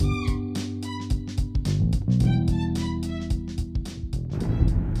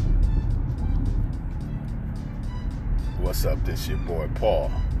what's up? This your boy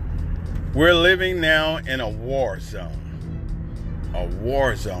Paul. We're living now in a war zone. A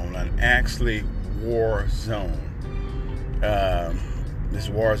war zone, an actually war zone. This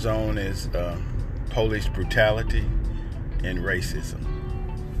war zone is police brutality and racism.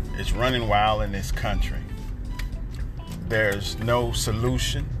 It's running wild in this country. There's no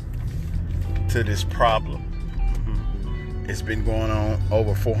solution to this problem. It's been going on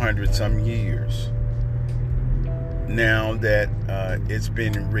over 400 some years. Now that it's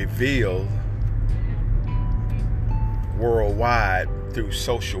been revealed worldwide through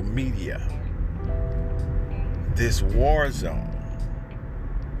social media, this war zone,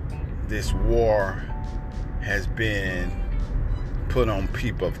 this war has been put on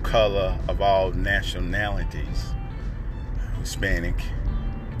people of color of all nationalities, Hispanic,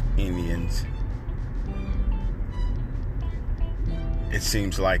 Indians. It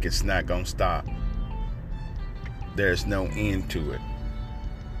seems like it's not going to stop. There's no end to it.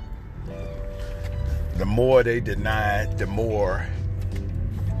 The more they deny it, the more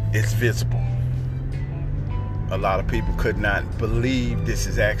it's visible. A lot of people could not believe this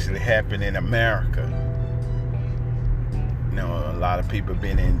is actually happening in America. You know, a lot of people have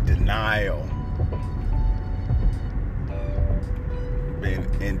been in denial. Been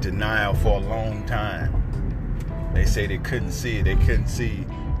in denial for a long time. They say they couldn't see it. They couldn't see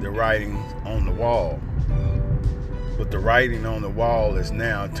the writing on the wall. But the writing on the wall is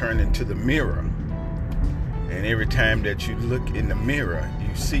now turned into the mirror. And every time that you look in the mirror,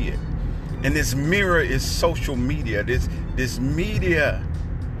 you see it. And this mirror is social media. This media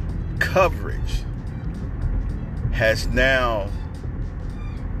coverage has now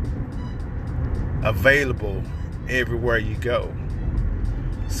available everywhere you go.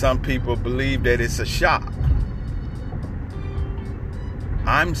 Some people believe that it's a shock.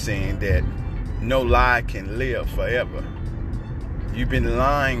 I'm saying that no lie can live forever. You've been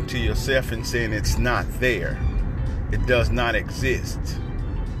lying to yourself and saying it's not there. It does not exist.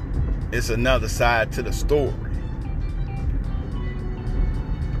 It's another side to the story.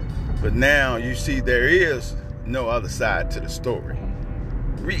 But now you see there is no other side to the story.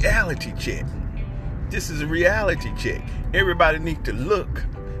 Reality check. This is a reality check. Everybody needs to look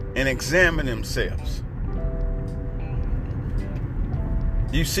and examine themselves.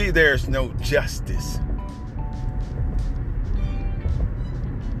 You see, there's no justice.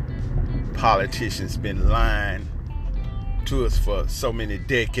 Politicians been lying to us for so many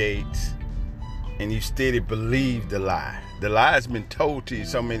decades, and you steady believe the lie. The lie has been told to you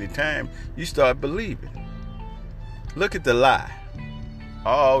so many times, you start believing. Look at the lie.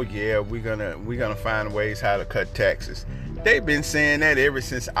 Oh yeah, we're gonna find ways how to cut taxes. They've been saying that ever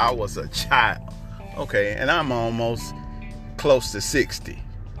since I was a child. Okay, and I'm almost close to 60.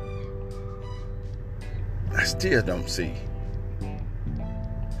 I still don't see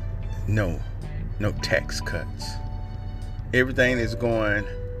no tax cuts. Everything is going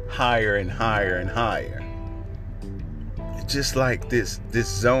higher and higher and higher. It's just like this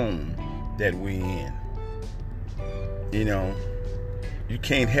zone that we in. You know, you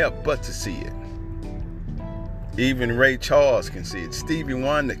can't help but to see it. Even Ray Charles can see it. Stevie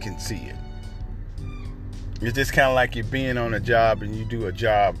Wonder can see it. It's just kind of like you're being on a job and you do a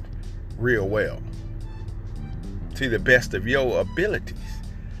job real well, to the best of your abilities.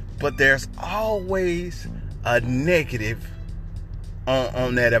 But there's always a negative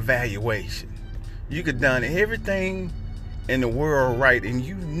on that evaluation. You could done everything in the world right, and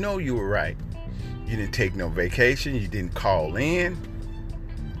you know you were right. You didn't take no vacation. You didn't call in.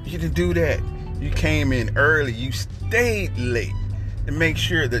 You didn't do that. You came in early. You stayed late to make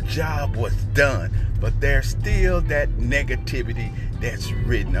sure the job was done. But there's still that negativity that's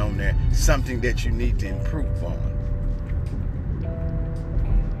written on there, something that you need to improve on.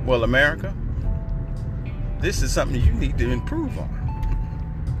 Well, America, this is something you need to improve on.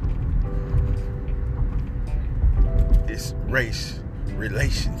 This race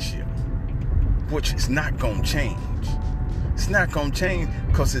relationship, which is not going to change. It's not going to change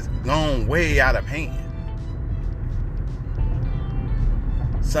because it's gone way out of hand.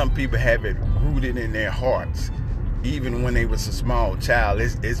 Some people have it rooted in their hearts, even when they was a small child.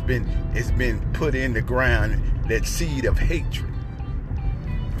 It's been put in the ground, that seed of hatred.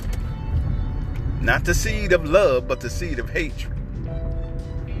 Not the seed of love, but the seed of hatred.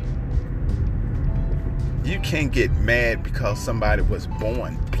 You can't get mad because somebody was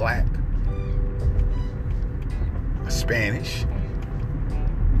born black, Spanish,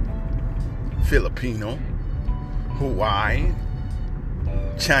 Filipino, Hawaiian,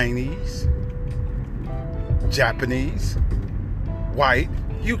 Chinese, Japanese, white.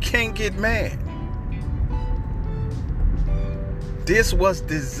 You can't get mad. This was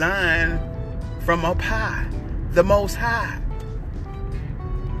designed from up high, the Most High,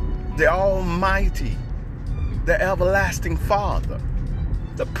 the Almighty, the Everlasting Father,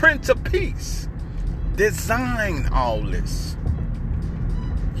 the Prince of Peace, designed all this.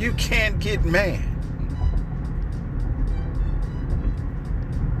 You can't get mad.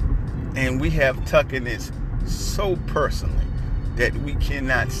 And we have taken this so personally that we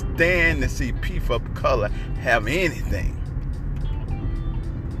cannot stand to see people of color have anything.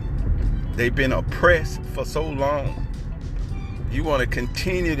 They've been oppressed for so long. You want to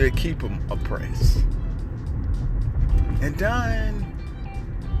continue to keep them oppressed. And then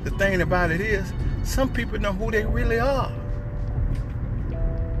the thing about it is, some people know who they really are.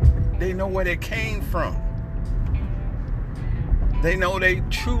 They know where they came from. They know their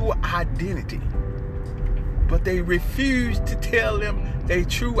true identity. But they refuse to tell them their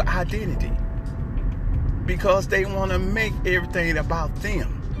true identity because they want to make everything about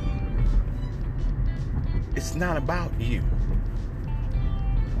them. It's not about you.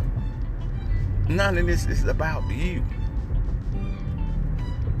 None of this is about you.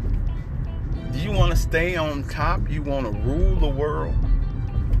 Do you want to stay on top? You want to rule the world?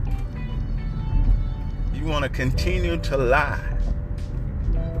 You want to continue to lie?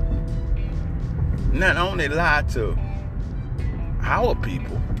 Not only lie to our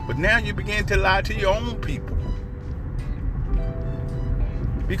people, but now you begin to lie to your own people.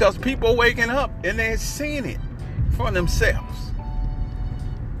 Because people are waking up and they're seeing it for themselves.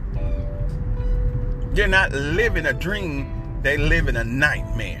 They're not living a dream, they're living a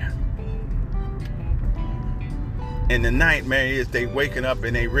nightmare. And the nightmare is they waking up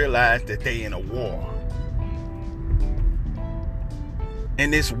and they realize that they're in a war.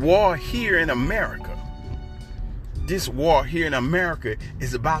 And this war here in America,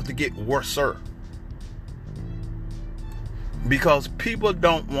 is about to get worse. Because people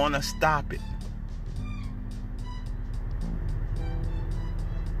don't want to stop it.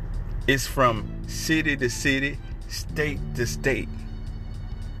 It's from city to city, state to state.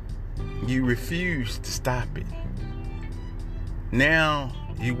 You refuse to stop it. Now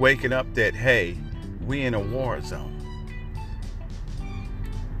you waking up that, hey, we in a war zone.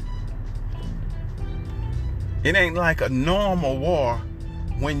 It ain't like a normal war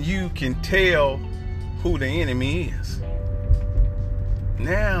when you can tell who the enemy is.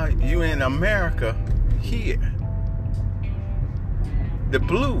 Now you in America here. The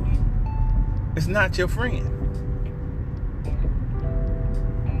blue is not your friend.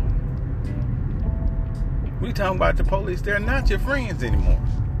 We talking about the police, they're not your friends anymore.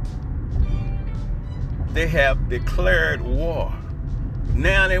 They have declared war.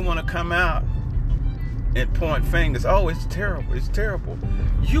 Now they want to come out and point fingers. Oh, it's terrible. It's terrible.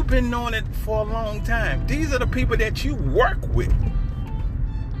 You've been knowing it for a long time. These are the people that you work with.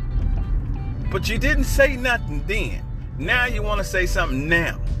 But you didn't say nothing then. Now you want to say something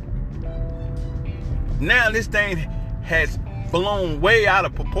now. Now this thing has blown way out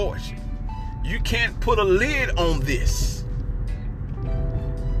of proportion. You can't put a lid on this.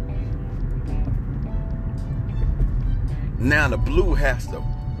 Now the blue has to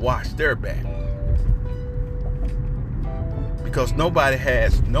watch their back. Because nobody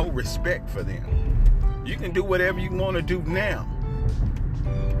has no respect for them. You can do whatever you want to do now.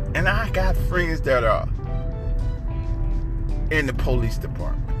 And I got friends that are in the police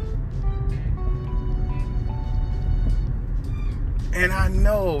department. And I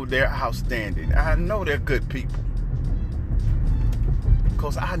know they're outstanding. I know they're good people.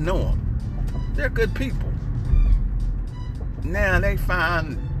 Because I know them. They're good people. Now they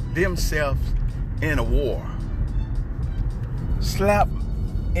find themselves in a war. Slap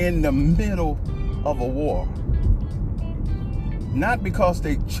in the middle of a war. Not because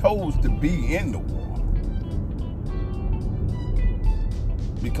they chose to be in the war.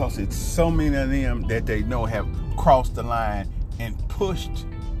 Because it's so many of them that they know have crossed the line and pushed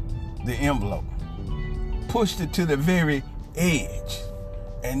the envelope. Pushed it to the very edge.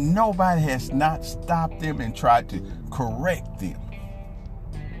 And nobody has not stopped them and tried to correct them.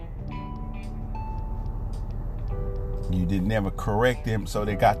 You did never correct them, so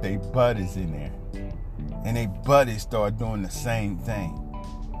they got their buddies in there. And they buddies start doing the same thing.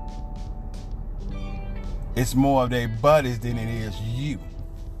 It's more of their buddies than it is you.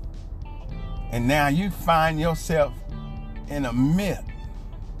 And now you find yourself in the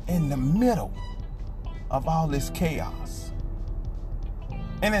middle of all this chaos.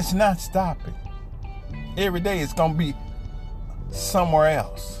 And it's not stopping. Every day it's going to be somewhere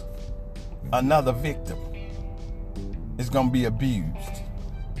else. Another victim is going to be abused.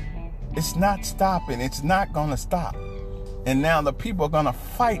 It's not stopping. It's not going to stop. And now the people are going to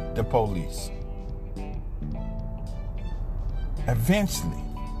fight the police. Eventually,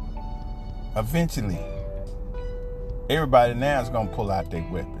 everybody now is going to pull out their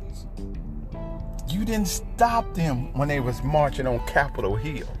weapons. You didn't stop them when they was marching on Capitol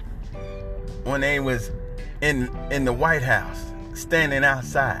Hill. When they was in the White House, standing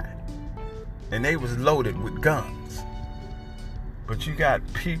outside. And they was loaded with guns. But you got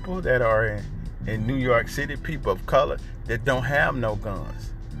people that are in New York City, people of color, that don't have no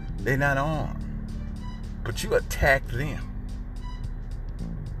guns. They're not armed. But you attack them.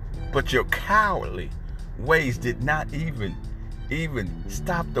 But your cowardly ways did not even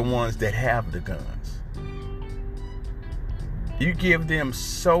stop the ones that have the guns. You give them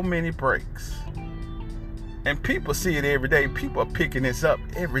so many breaks. And people see it every day. People are picking this up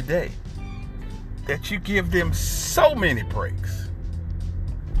every day. That you give them so many breaks.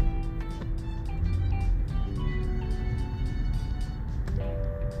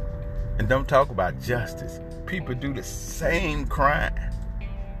 And don't talk about justice. People do the same crime.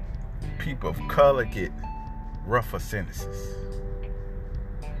 People of color get rougher sentences.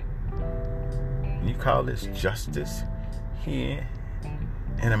 You call this justice here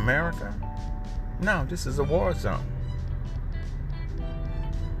in America? No, this is a war zone.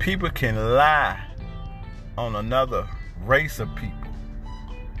 People can lie on another race of people.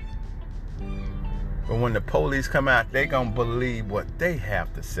 But when the police come out, they're going to believe what they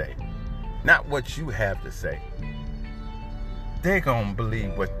have to say. Not what you have to say. They're going to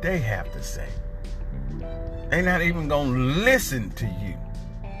believe what they have to say. They're not even going to listen to you.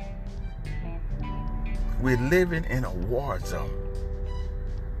 We're living in a war zone.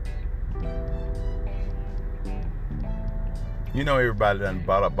 You know, everybody done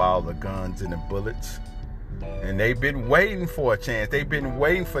bought up all the guns and the bullets. And they've been waiting for a chance. They've been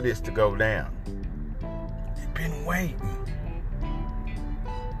waiting for this to go down. They've been waiting.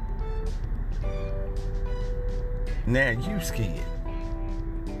 Now you scared.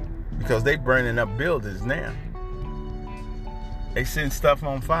 Because they burning up buildings now. They send stuff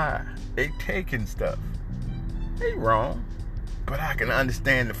on fire. They taking stuff. They wrong. But I can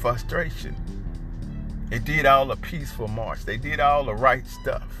understand the frustration. They did all the peaceful march. They did all the right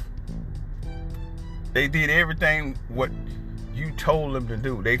stuff. They did everything what you told them to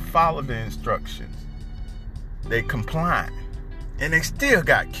do. They followed the instructions. They complied. And they still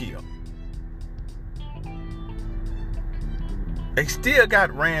got killed. They still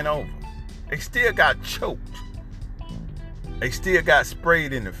got ran over. They still got choked. They still got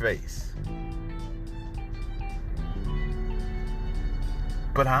sprayed in the face.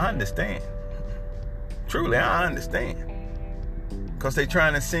 But I understand. Truly, I understand. Because they're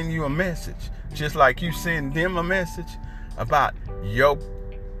trying to send you a message. Just like you send them a message about your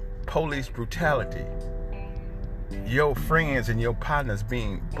police brutality. Your friends and your partners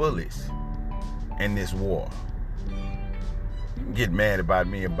being bullies in this war. You can get mad about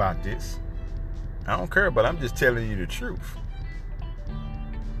me about this. I don't care, but I'm just telling you the truth.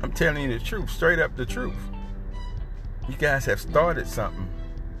 I'm telling you the truth, straight up the truth. You guys have started something.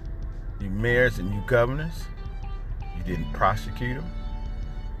 You mayors and you governors, you didn't prosecute them.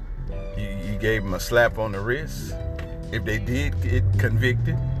 You gave them a slap on the wrist. If they did get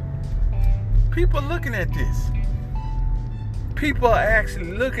convicted. People are looking at this. People are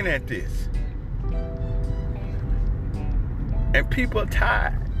actually looking at this. And people are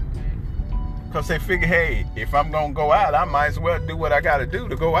tired. Because they figure, hey, if I'm going to go out, I might as well do what I got to do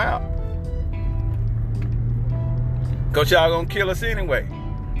to go out. Because y'all going to kill us anyway.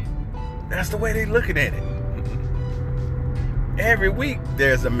 That's the way they looking at it. Every week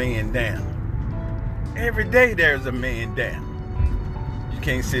there's a man down. Every day there's a man down. You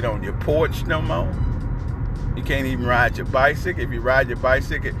can't sit on your porch no more. You can't even ride your bicycle. If you ride your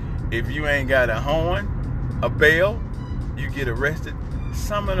bicycle, if you ain't got a horn, a bell, you get arrested.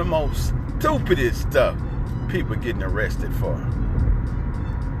 Some of the most stupidest stuff people getting arrested for.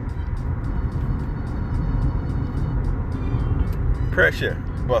 Pressure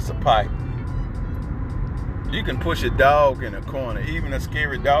bust a pipe. You can push a dog in a corner. Even a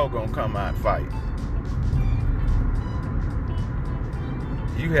scary dog gonna come out and fight.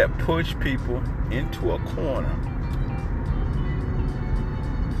 You have pushed people into a corner.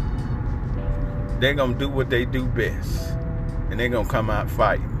 They're gonna do what they do best. And they're gonna come out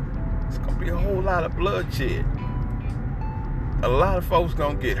fighting. It's gonna be a whole lot of bloodshed. A lot of folks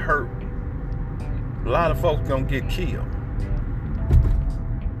gonna get hurt. A lot of folks gonna get killed.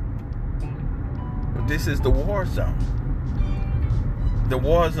 But this is the war zone. The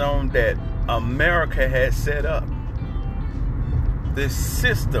war zone that America has set up. This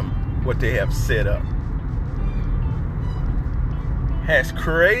system, what they have set up. has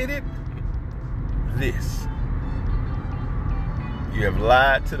created this. You have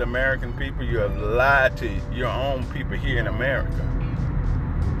lied to the American people. You have lied to your own people here in America.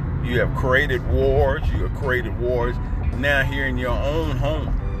 You have created wars. You have created wars now here in your own home.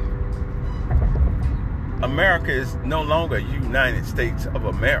 America is no longer United States of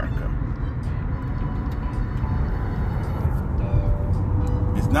America.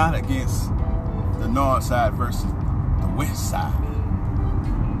 It's not against the north side versus the west side.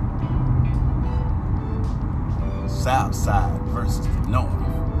 South side versus the north,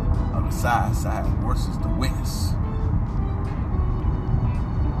 or the south side versus the west.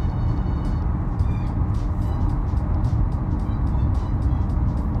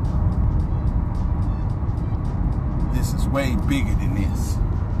 This is way bigger than this.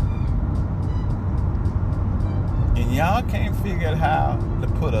 And y'all can't figure out how to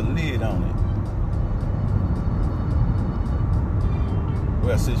put a lid on it.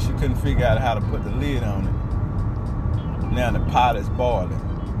 Well, since you couldn't figure out how to put the lid on it, now the pot is boiling,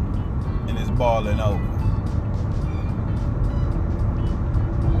 and it's boiling over.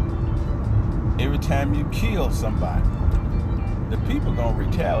 Every time you kill somebody, the people gonna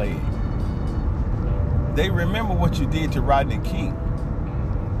retaliate. They remember what you did to Rodney King,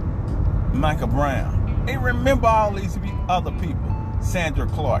 Michael Brown. They remember all these other people, Sandra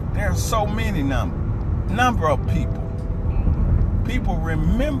Clark. There are so many number of people. People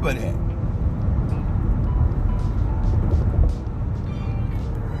remember that.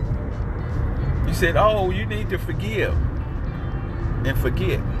 You said, oh, you need to forgive and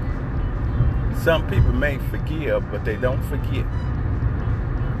forget. Some people may forgive, but they don't forget.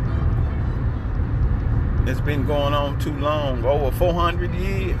 It's been going on too long, over 400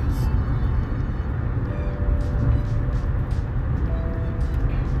 years.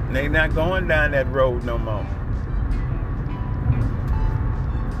 They're not going down that road no more.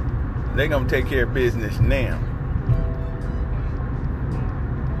 They're going to take care of business now.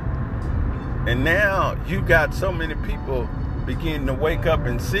 And now you got so many people beginning to wake up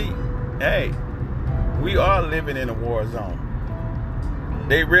and see, hey, we are living in a war zone.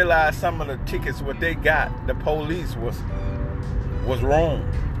 They realize some of the tickets what they got, the police was wrong.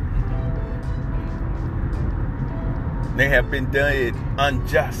 They have been done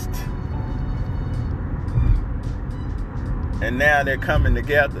unjust. And now they're coming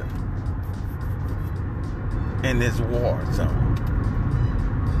together in this war zone.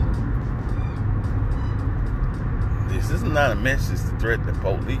 This is not a message to threaten the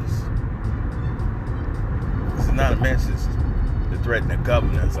police. This is not a message to threaten the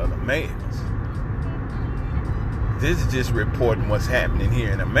governors or the mayors. This is just reporting what's happening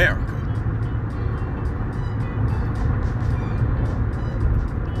here in America.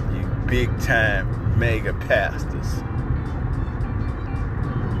 You big time mega pastors.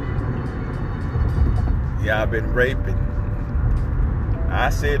 Y'all been raping. I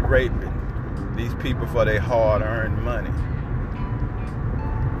said raping these people for their hard-earned money.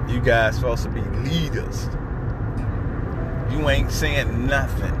 You guys supposed to be leaders. You ain't saying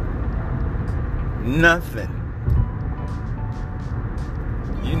nothing. Nothing.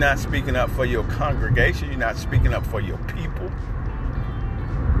 You're not speaking up for your congregation. You're not speaking up for your people.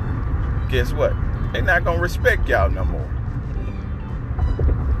 Guess what? They're not going to respect y'all no more.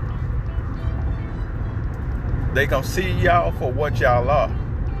 They going to see y'all for what y'all are.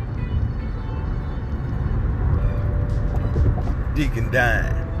 Deacon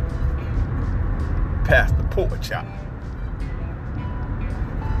Dine, Pastor Pork Chop,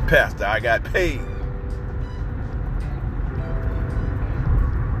 Pastor I got paid.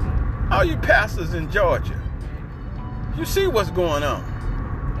 All you pastors in Georgia, you see what's going on.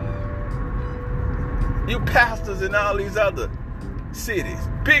 You pastors in all these other cities,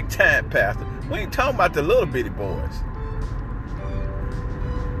 big time pastors. We ain't talking about the little bitty boys.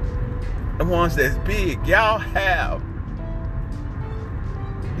 The ones that's big. Y'all have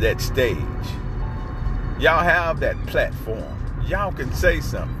that stage. Y'all have that platform. Y'all can say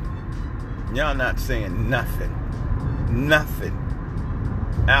something. Y'all not saying nothing. Nothing.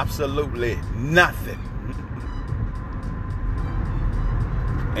 Absolutely nothing.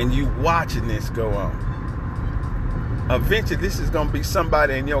 And you watching this go on. Eventually this is going to be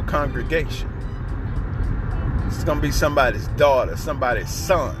somebody in your congregation. This is going to be somebody's daughter, somebody's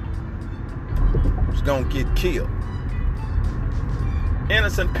son who's going to get killed.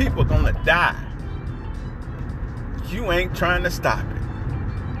 Innocent people gonna die. You ain't trying to stop it.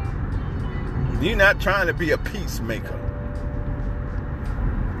 You're not trying to be a peacemaker.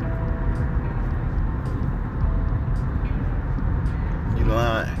 You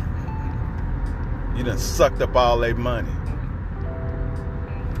lying. You done sucked up all their money.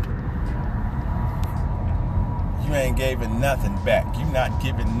 You ain't giving nothing back. You not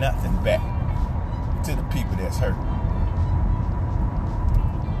giving nothing back to the people that's hurt.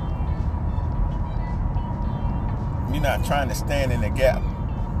 You're not trying to stand in the gap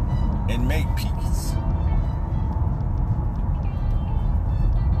and make peace.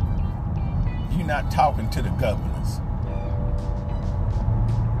 You're not talking to the governors.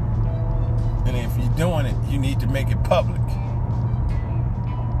 And if you're doing it, you need to make it public.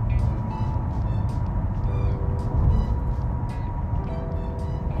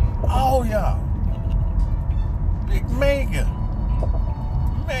 All y'all. Big mega.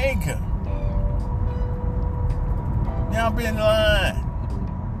 Y'all been lying.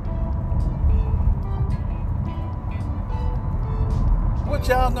 What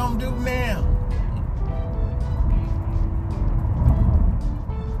y'all gonna do now?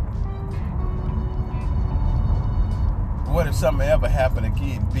 What if something ever happened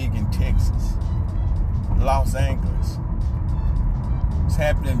again big in Texas, Los Angeles? It's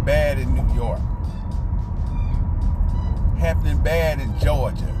happening bad in New York. Happening bad in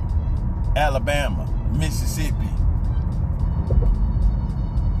Georgia, Alabama, Mississippi.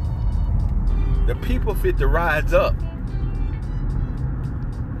 The people fit to rise up.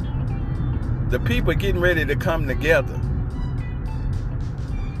 The people getting ready to come together.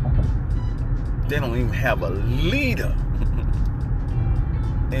 They don't even have a leader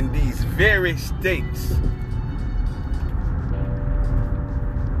in these very states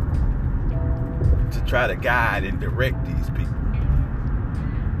to try to guide and direct these people.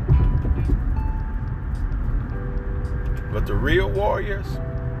 But the real warriors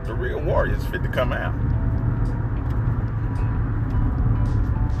fit to come out.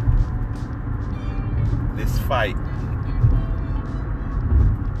 This fight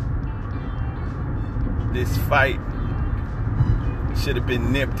should have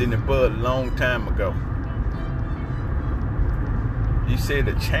been nipped in the bud a long time ago. You said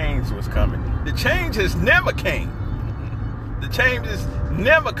the change was coming. The change has never came. The change is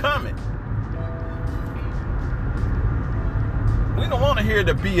never coming. We don't want to hear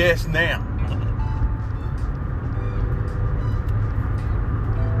the BS now.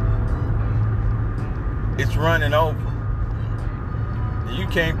 It's running over. You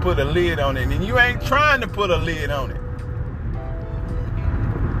can't put a lid on it, and you ain't trying to put a lid on it.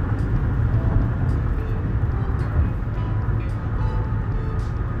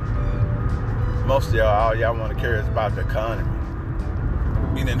 Most of y'all, all y'all want to care is about the economy.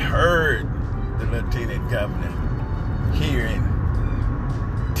 We done heard the lieutenant governor here in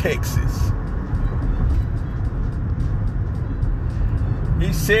Texas.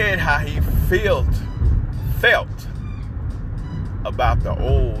 He said how he felt about the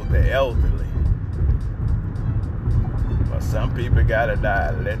old, the elderly. But some people gotta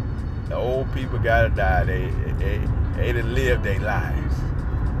die. The old people gotta die. They done lived their lives.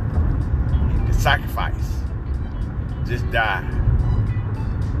 The sacrifice. Just die.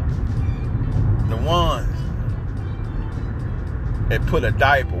 The ones that put a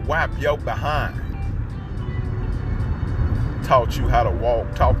diaper, wipe your behind, taught you how to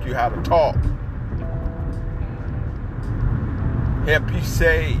walk, taught you how to talk, help you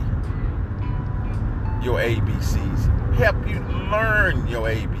say your ABCs, help you learn your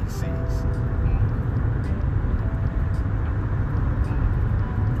ABCs.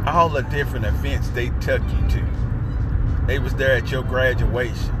 All the different events they took you to. They was there at your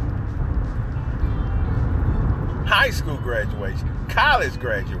graduation, high school graduation, college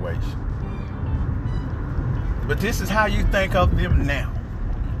graduation. But this is how you think of them now.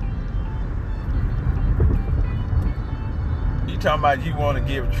 You talking about you want to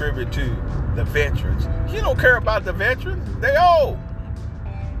give tribute to the veterans. You don't care about the veterans. They old.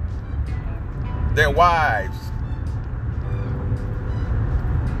 Their wives.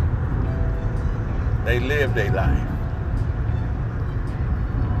 They live their life.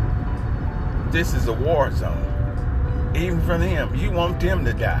 This is a war zone. Even for them, you want them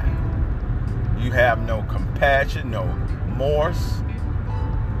to die. You have no compassion, no remorse,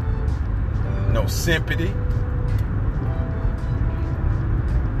 no sympathy.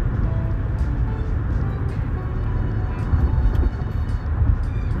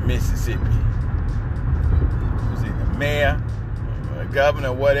 Mississippi. He's either mayor, or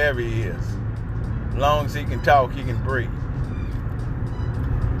governor, whatever he is. As long as he can talk, he can breathe.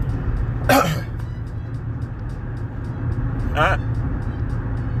 Huh?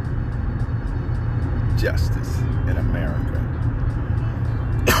 Justice in America.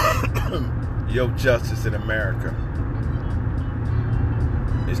 Your justice in America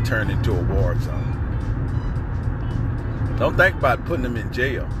is turned into a war zone. Don't think about putting them in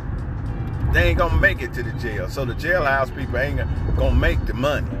jail. They ain't gonna make it to the jail. So the jailhouse people ain't gonna make the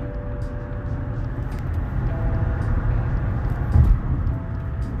money.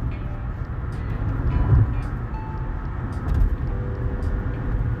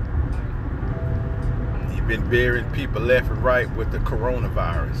 You've been burying people left and right with the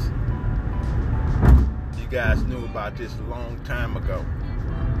coronavirus. You guys knew about this a long time ago.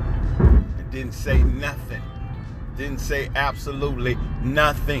 And didn't say nothing. Didn't say absolutely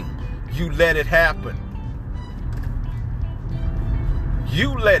nothing. You let it happen.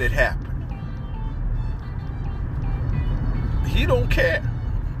 You let it happen. You don't care.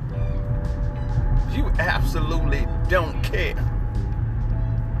 You absolutely don't care.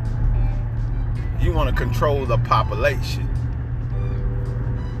 You want to control the population.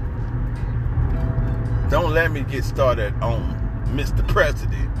 Don't let me get started on Mr.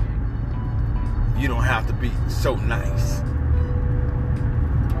 President. You don't have to be so nice.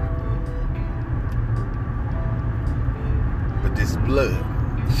 But this blood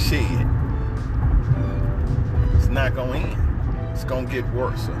shed, it's not going to end. It's going to get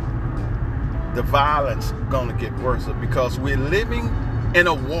worse. The violence is going to get worse because we're living in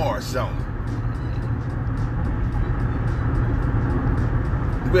a war zone.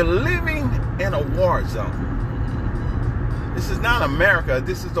 We're living in a war zone. This is not America.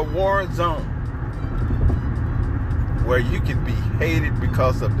 This is a war zone where you can be hated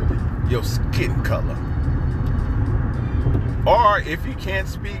because of your skin color. Or if you can't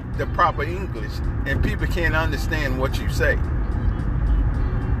speak the proper English and people can't understand what you say.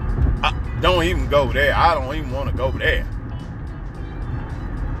 Don't even go there. I don't even want to go there.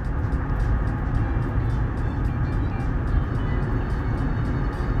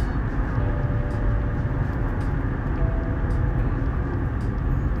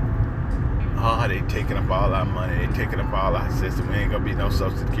 Oh, they taking up all our money. They taking up all our system. We ain't gonna be no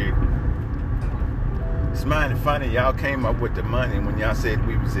Social Security. It's mighty funny y'all came up with the money when y'all said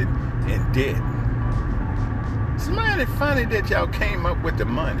we was in debt. It's mighty funny that y'all came up with the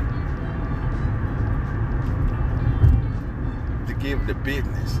money to give the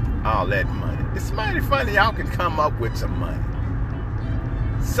business all that money. It's mighty funny y'all can come up with some money.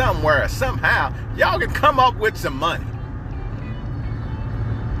 Somewhere, somehow, y'all can come up with some money.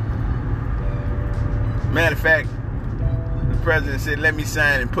 Matter of fact, the president said, let me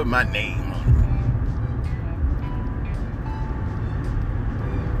sign and put my name on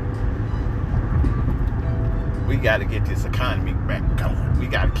it. We got to get this economy back going. We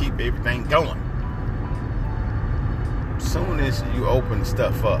got to keep everything going. As soon as you open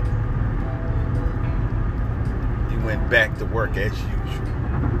stuff up, you went back to work as usual.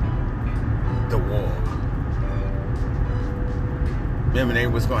 The war. Remember they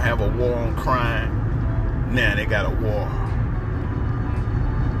was going to have a war on crime? Now they got a war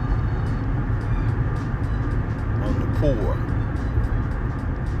on the poor,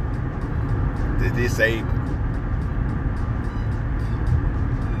 the disabled,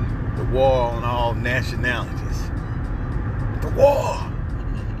 the war on all nationalities. The war.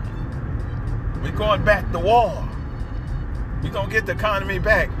 We're going back to war. We're going to get the economy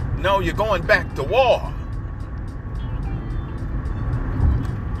back. No, you're going back to war.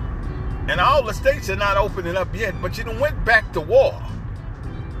 And all the states are not opening up yet, but you done went back to war.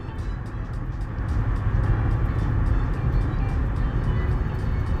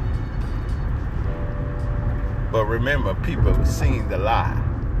 But remember, people have seen the lie.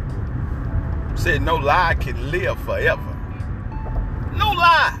 Said no lie can live forever. No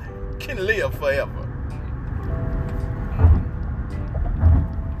lie can live forever.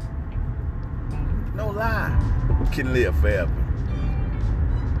 No lie can live forever.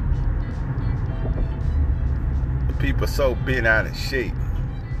 People so bent out of shape,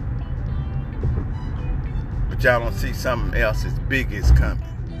 but y'all don't see something else as big is coming.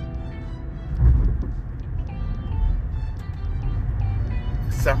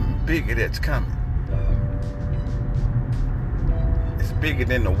 Something bigger that's coming. It's bigger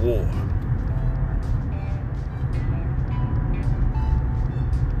than the war.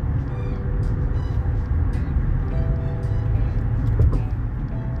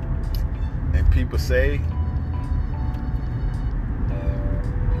 And people say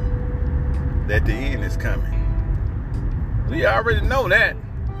that the end is coming. We already know that.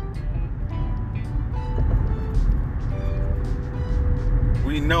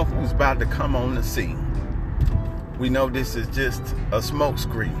 We know who's about to come on the scene. We know this is just a smoke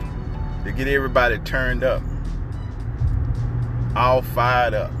screen to get everybody turned up, all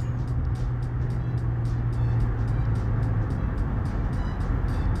fired up.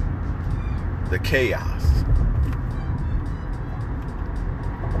 The chaos.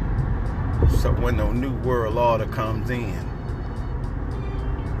 So when the new world order comes in,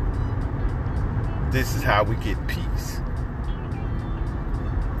 this is how we get peace.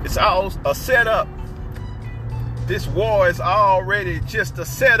 It's all a setup. This war is already just a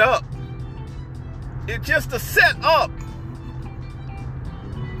setup. It's just a setup.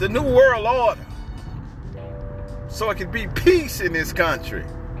 The new world order. So it can be peace in this country.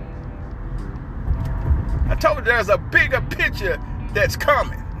 I told you there's a bigger picture that's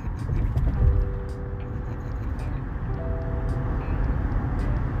coming.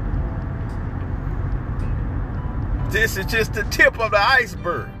 This is just the tip of the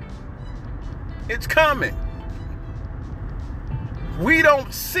iceberg. It's coming. We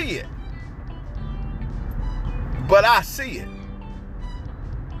don't see it, but I see it.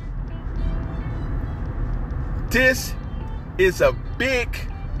 This is a big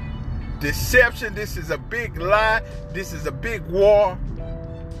deception. This is a big lie. This is a big war.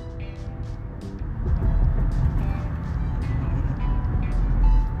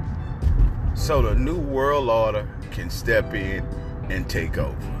 So the new world order can step in and take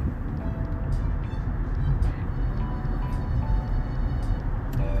over.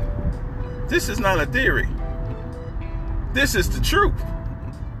 This is not a theory. This is the truth.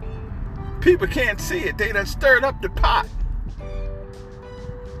 People can't see it. They done stirred up the pot.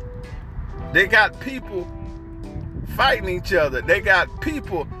 They got people fighting each other. They got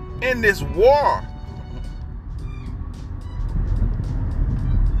people in this war.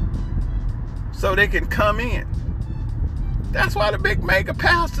 So they can come in. That's why the big mega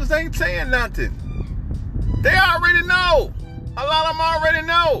pastors ain't saying nothing. They already know. A lot of them already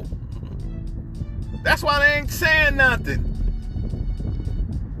know. That's why they ain't saying nothing.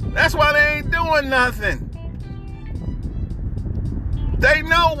 That's why they ain't doing nothing. They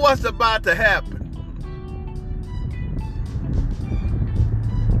know what's about to happen.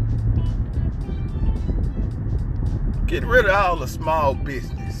 Get rid of all the small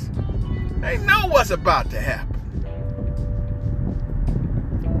business. They know what's about to happen.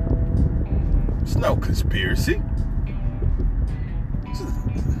 It's no conspiracy.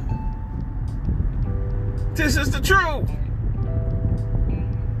 This is the truth.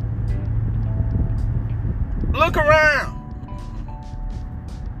 Look around.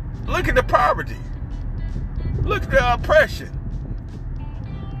 Look at the poverty. Look at the oppression.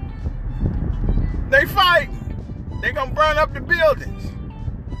 They fighting. They gonna burn up the buildings.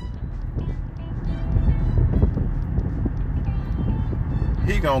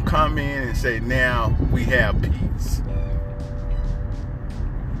 He gonna come in and say, now we have peace.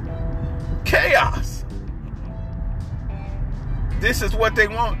 Chaos. This is what they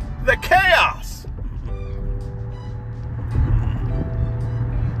want. The chaos.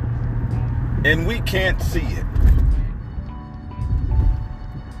 And we can't see it.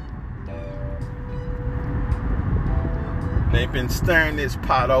 They've been stirring this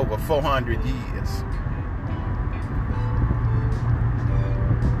pot over 400 years.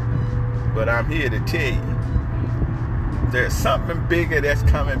 But I'm here to tell you, there's something bigger that's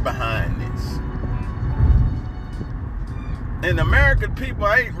coming behind this. And American people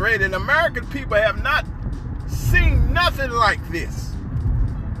ain't ready. And American people have not seen nothing like this.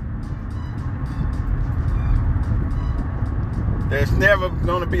 There's never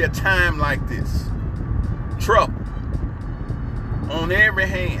going to be a time like this. Trouble on every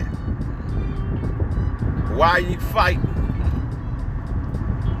hand. Why you fighting?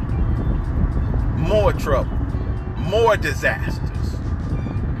 More trouble, more disasters.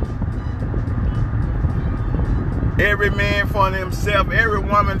 Every man for themselves, every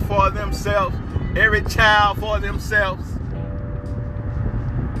woman for themselves, every child for themselves.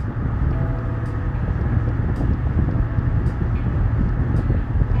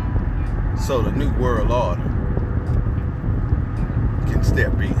 So the new world order can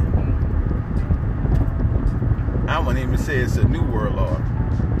step in. I wouldn't even say it's a new world order.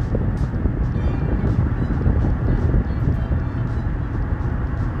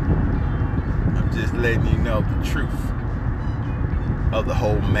 I'm just letting you know the truth of the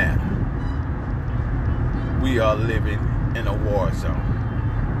whole matter. We are living in a war zone.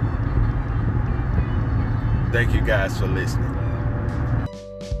 Thank you guys for listening.